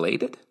not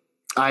related.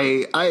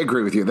 I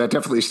agree with you. That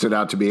definitely stood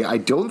out to me. I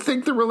don't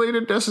think they're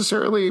related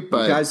necessarily,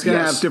 but you guys can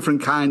have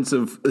different kinds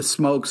of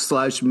smoke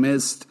 /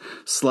 mist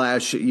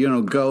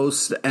 /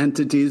 ghost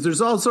entities.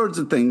 There's all sorts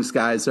of things,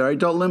 guys. All right,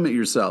 don't limit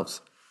yourselves.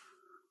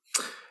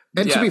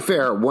 And to be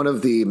fair, one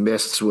of the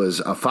mists was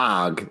a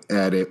fog,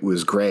 and it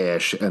was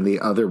grayish, and the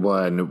other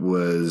one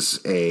was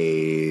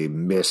a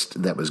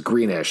mist that was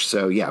greenish.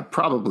 So, yeah,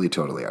 probably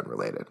totally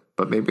unrelated.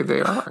 But maybe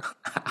they are.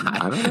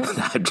 I don't know.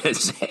 I'm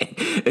just saying,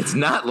 it's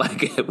not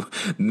like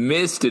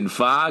mist and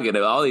fog and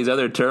all these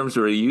other terms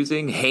we're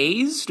using.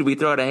 Haze? Do we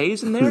throw out a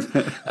haze in there?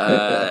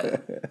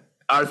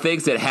 Are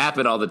things that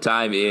happen all the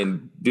time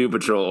in Doom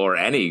Patrol or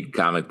any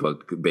comic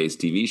book-based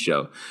TV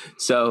show.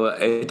 So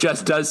it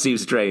just does seem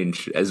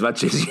strange, as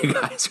much as you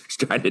guys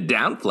are trying to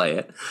downplay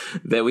it,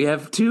 that we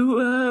have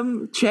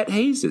two Chet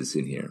Hazes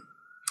in here.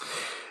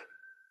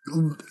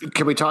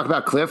 Can we talk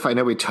about Cliff? I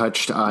know we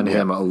touched on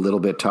him a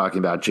little bit talking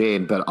about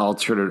Jane, but I'll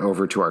turn it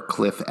over to our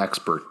Cliff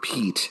expert,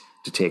 Pete,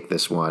 to take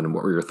this one.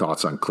 What were your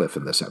thoughts on Cliff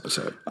in this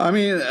episode? I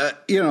mean,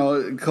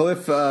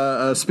 Cliff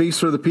speaks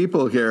for the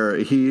people here.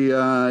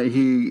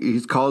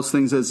 He calls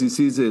things as he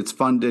sees it. It's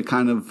fun to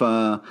kind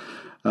of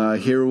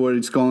hear what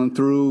he's going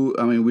through.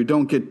 I mean, we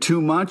don't get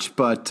too much,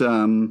 but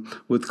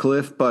with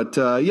Cliff. But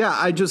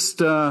I just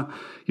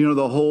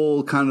the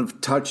whole kind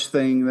of touch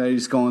thing that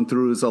he's going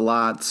through is a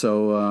lot.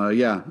 So I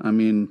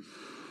mean,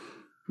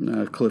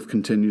 Cliff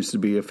continues to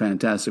be a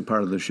fantastic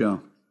part of the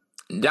show.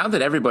 Now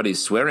that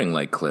everybody's swearing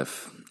like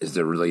Cliff, is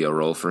there really a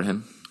role for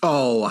him?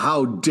 Oh,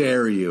 how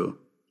dare you!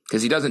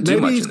 Because he doesn't do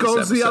much in this episode. Maybe he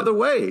goes the other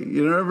way.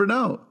 You never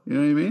know. You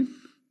know what I mean?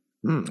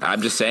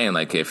 I'm just saying,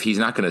 like, if he's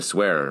not going to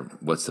swear,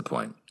 what's the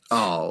point?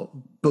 Oh,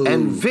 boom.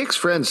 And Vic's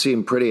friends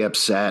seem pretty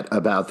upset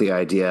about the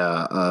idea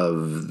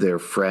of their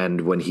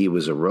friend when he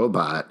was a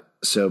robot.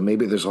 So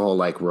maybe there's a whole,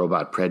 like,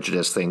 robot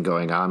prejudice thing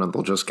going on, and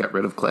they'll just get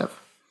rid of Cliff.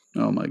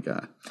 Oh, my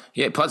God.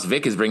 Yeah, plus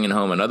Vic is bringing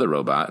home another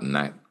robot, and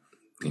that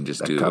can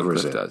just do what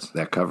Cliff does.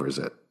 That covers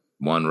it.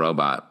 One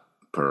robot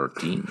per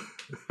team.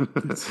 You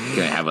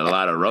can have a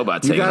lot of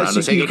robots hanging around.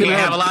 You can't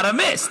have a lot of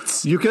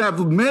mists. You can have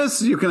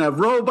mists. You can have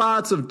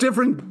robots of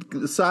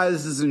different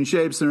sizes and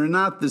shapes, and they're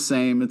not the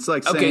same. It's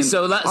like saying,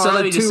 so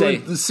let me just say,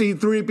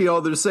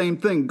 C-3PO, they're the same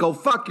thing. Go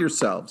fuck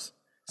yourselves.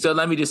 So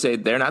let me just say,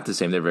 they're not the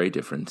same. They're very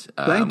different.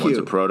 Thank you. One's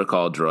a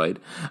protocol droid.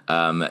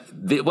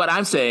 What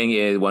I'm saying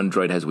is one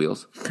droid has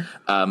wheels.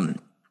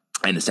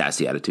 And a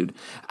sassy attitude.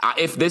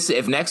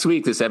 If next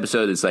week this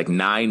episode is like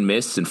 9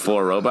 mists and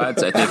 4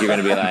 robots, I think you're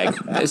going to be like,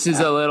 this is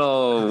a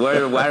little.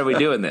 Why are we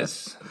doing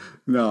this?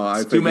 No, I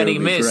think too many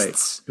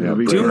mists.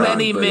 Too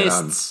many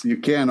mists. You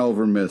can't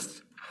over mist.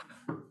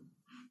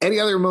 Any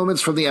other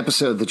moments from the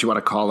episode that you want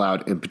to call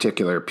out in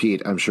particular,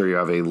 Pete? I'm sure you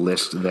have a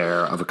list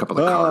there of a couple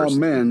of cars. Oh,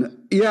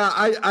 man. Yeah,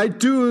 I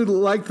do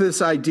like this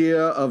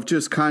idea of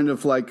just kind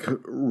of like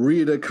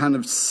Rita kind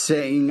of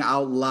saying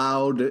out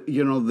loud,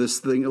 this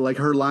thing, like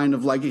her line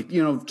of like,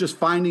 just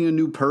finding a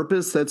new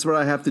purpose. That's what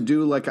I have to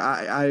do. Like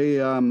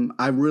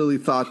I really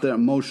thought that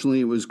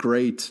emotionally it was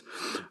great.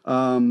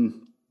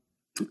 Madame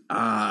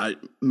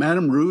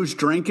Rouge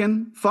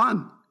drinking,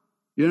 fun.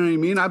 You know what I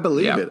mean? I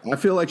believe it. I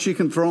feel like she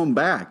can throw them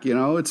back.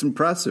 It's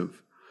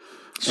impressive.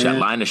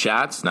 Line of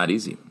shots, not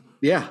easy.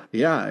 Yeah,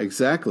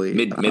 exactly.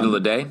 Middle of the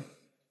day.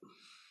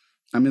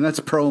 I mean, that's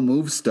pro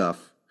move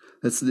stuff.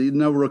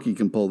 No rookie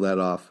can pull that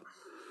off.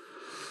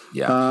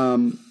 Yeah.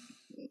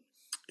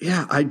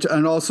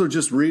 And also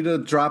just Rita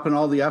dropping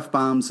all the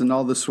F-bombs and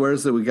all the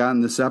swears that we got in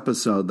this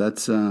episode.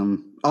 That's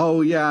and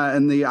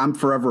the "I'm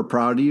forever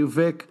proud of you,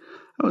 Vic."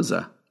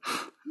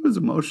 It was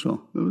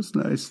emotional. It was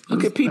nice.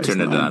 Look at Pete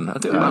turning it on.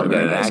 Okay, wow, we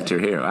got an actor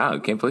here. Wow, I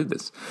can't believe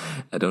this.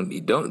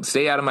 Don't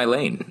stay out of my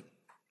lane.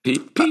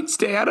 Pete,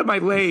 stay out of my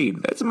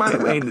lane. That's my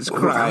lane. This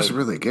crime. That was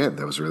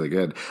really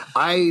good.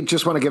 I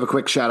just want to give a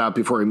quick shout out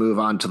before we move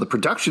on to the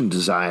production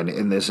design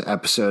in this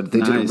episode.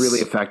 They did a really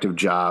effective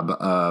job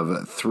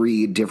of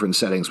 3 different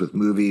settings with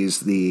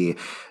movies. The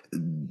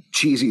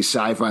cheesy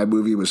sci-fi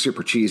movie was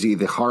super cheesy.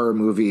 The horror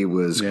movie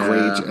was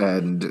great,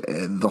 and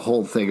the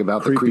whole thing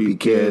about the creepy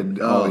kid,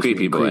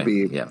 creepy boy,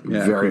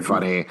 very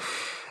funny.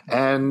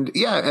 And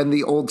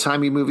the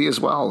old-timey movie as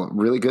well.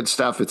 Really good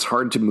stuff. It's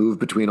hard to move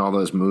between all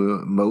those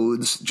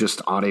modes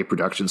just on a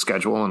production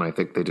schedule, and I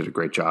think they did a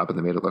great job, and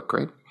they made it look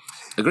great.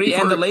 Agree.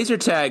 And the laser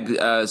tag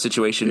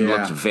situation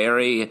looked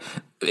very,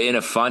 in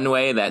a fun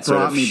way, that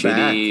sort of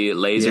shitty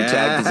laser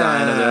tag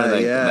design of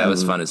it. That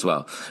was fun as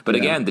well. But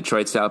again,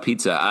 Detroit-style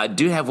pizza. I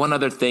do have one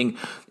other thing.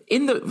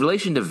 In the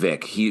relation to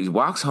Vic, he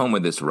walks home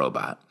with this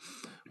robot.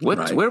 Where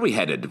are we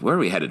headed? Where are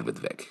we headed with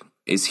Vic?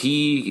 Is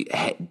he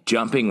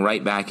jumping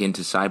right back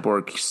into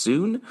Cyborg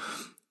soon?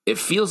 It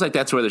feels like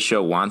that's where the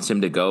show wants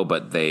him to go,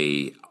 but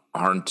they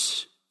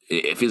aren't.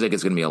 It feels like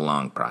it's going to be a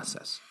long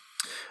process.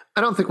 I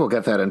don't think we'll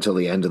get that until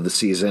the end of the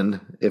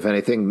season. If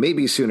anything,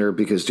 maybe sooner,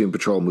 because Doom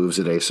Patrol moves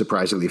at a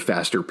surprisingly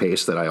faster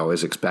pace than I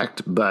always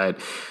expect. But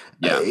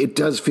it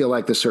does feel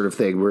like the sort of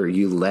thing where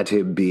you let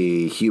him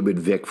be human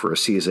Vic for a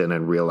season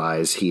and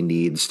realize he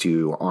needs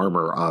to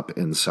armor up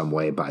in some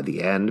way by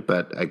the end.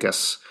 But I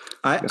guess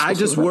I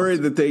just worry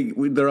that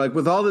they're like,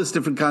 with all this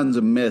different kinds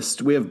of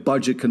mist, we have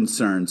budget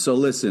concerns. So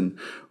listen,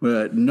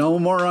 no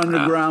more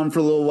underground for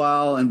a little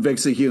while, and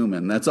Vic's a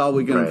human. That's all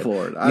we can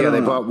afford. They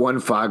bought one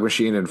fog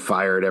machine and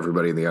fired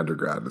everybody in the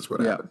underground is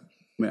what happened.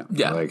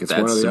 Yeah, like it's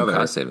one or the other.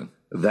 Cost saving.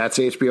 That's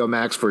HBO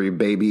Max for you,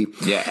 baby.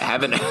 Yeah,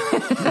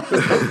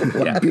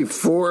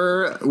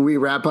 Before we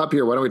wrap up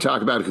here, why don't we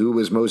talk about who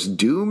was most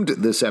doomed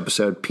this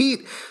episode?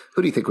 Pete,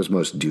 who do you think was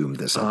most doomed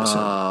this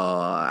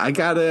episode?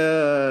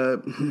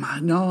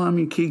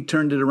 Keith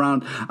turned it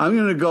around. I'm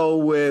going to go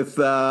with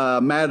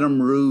Madame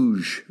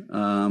Rouge.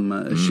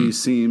 She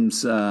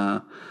seems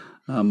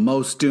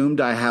most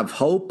doomed. I have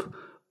hope.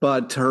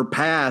 But her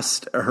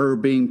past, her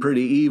being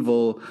pretty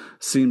evil,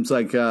 seems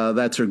like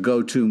that's her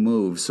go-to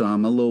move. So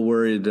I'm a little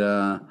worried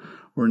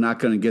we're not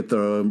going to get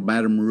the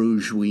Madame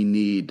Rouge we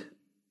need.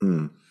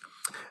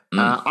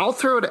 I'll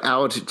throw it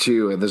out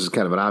to, and this is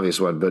kind of an obvious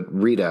one, but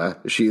Rita,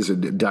 she's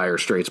in dire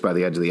straits by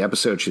the end of the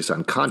episode. She's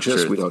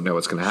unconscious. We don't know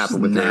what's going to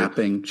happen with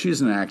napping.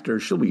 She's an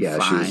actor. She'll be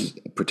fine. She's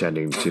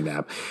pretending to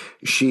nap.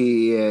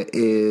 She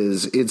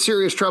is in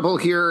serious trouble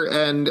here,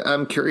 and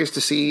I'm curious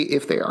to see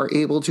if they are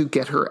able to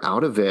get her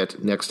out of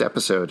it next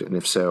episode. And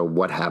if so,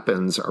 what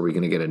happens? Are we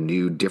going to get a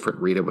new, different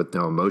Rita with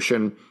no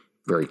emotion?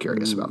 Very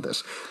curious about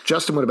this.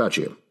 Justin, what about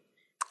you?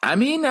 I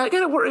mean, I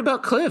got to worry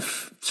about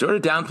Cliff. Sort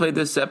of downplayed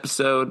this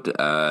episode.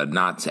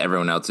 Not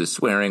everyone else is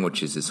swearing,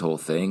 which is his whole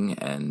thing.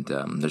 And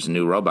there's a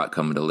new robot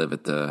coming to live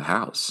at the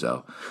house.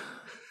 So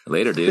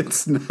later, dude.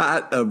 It's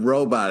not a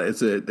robot.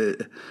 It's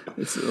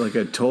like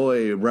a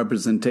toy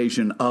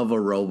representation of a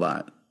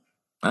robot.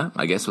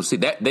 I guess we'll see.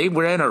 They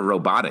were in a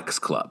robotics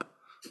club.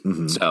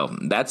 Mm-hmm. So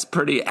that's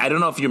pretty. I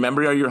don't know if you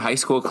remember your high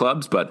school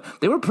clubs, but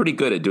they were pretty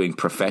good at doing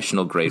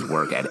professional grade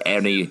work at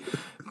any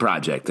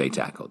project they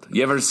tackled.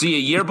 You ever see a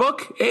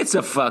yearbook? It's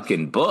a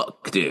fucking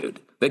book, dude.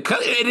 It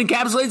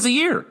encapsulates a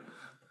year.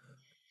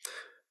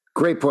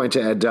 Great point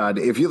to Ed Dunn.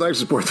 If you'd like to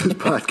support this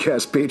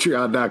podcast,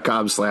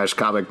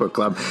 patreon.com/comic book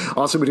club.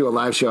 Also, we do a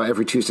live show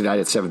every Tuesday night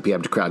at 7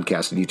 p.m. to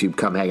Crowdcast on YouTube.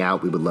 Come hang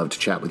out. We would love to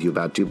chat with you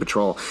about Doom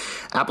Patrol.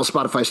 Apple,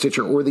 Spotify,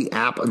 Stitcher, or the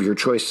app of your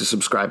choice to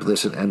subscribe,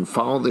 listen, and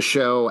follow the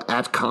show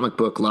at Comic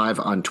Book Live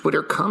on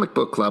Twitter,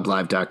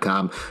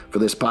 comicbookclublive.com for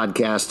this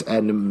podcast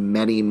and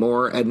many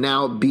more. And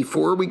now,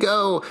 before we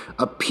go,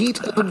 a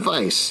Pete of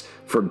advice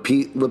from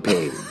Pete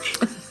LePage.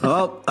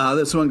 Oh,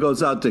 this one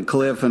goes out to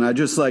Cliff, and I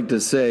just like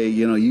to say,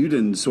 you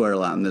didn't swear a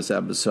lot in this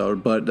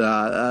episode, but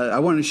I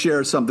want to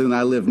share something that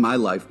I live my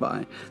life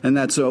by, and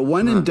that's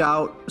when in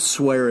doubt,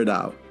 swear it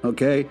out.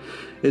 Okay,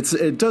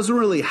 it doesn't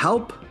really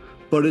help,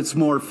 but it's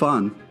more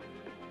fun.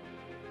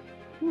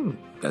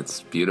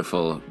 That's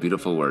beautiful,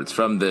 beautiful words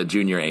from the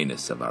junior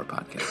anus of our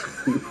podcast.